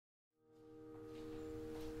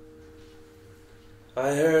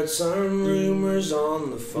I heard some rumors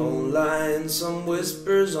on the phone line, some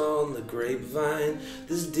whispers on the grapevine.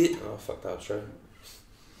 Oh fuck, that was right.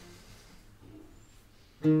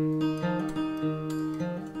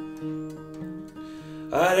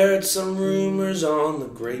 I heard some rumors on the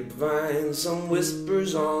grapevine, some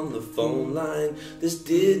whispers on the phone line. This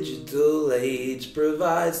digital age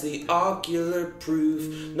provides the ocular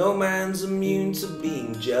proof. No man's immune to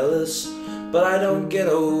being jealous, but I don't get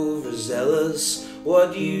overzealous.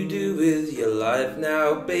 What you do with your life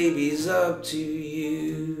now, baby's up to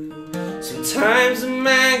you. Sometimes a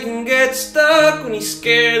man can get stuck when he's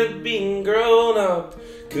scared of being grown up,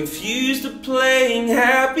 confused of playing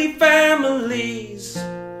happy families.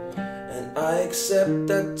 And I accept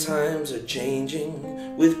that times are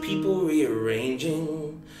changing, with people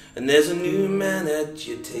rearranging. And there's a new man at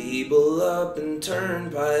your table up in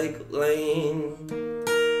Turnpike Lane.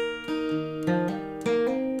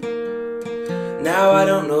 Now I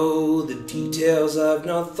don't know the details, I've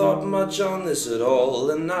not thought much on this at all,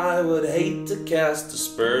 and I would hate to cast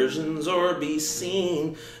aspersions or be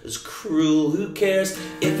seen as cruel. Who cares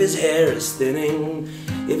if his hair is thinning,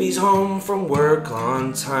 if he's home from work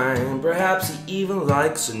on time? Perhaps he even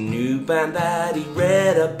likes a new band that he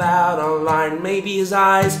read about online. Maybe his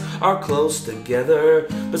eyes are close together,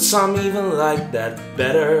 but some even like that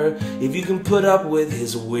better. If you can put up with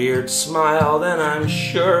his weird smile, then I'm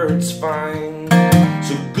sure it's fine.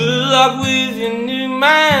 So good luck with your new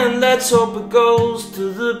man, let's hope it goes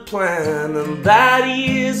to the plan, and that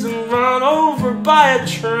he isn't run over by a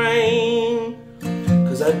train.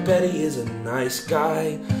 Cause I bet he is a nice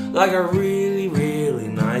guy, like a really, really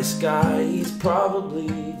nice guy. He's probably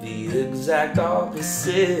the exact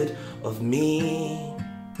opposite of me.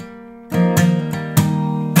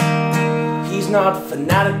 He's not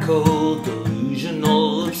fanatical,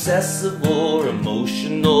 delusional, obsessive or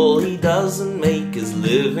emotional. He doesn't make his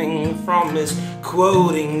living from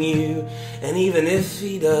misquoting you. And even if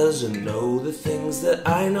he doesn't know the things that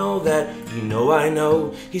I know, that you know I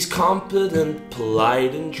know, he's competent,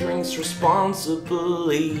 polite, and drinks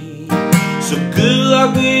responsibly. So good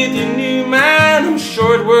luck with your new man, I'm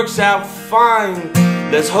sure it works out fine.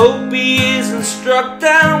 Let's hope he isn't struck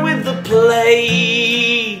down with the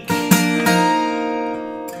plague.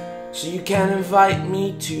 So you can invite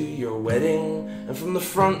me to your wedding, and from the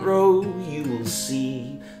front row you will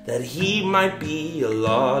see that he might be a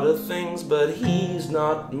lot of things, but he's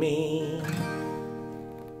not me.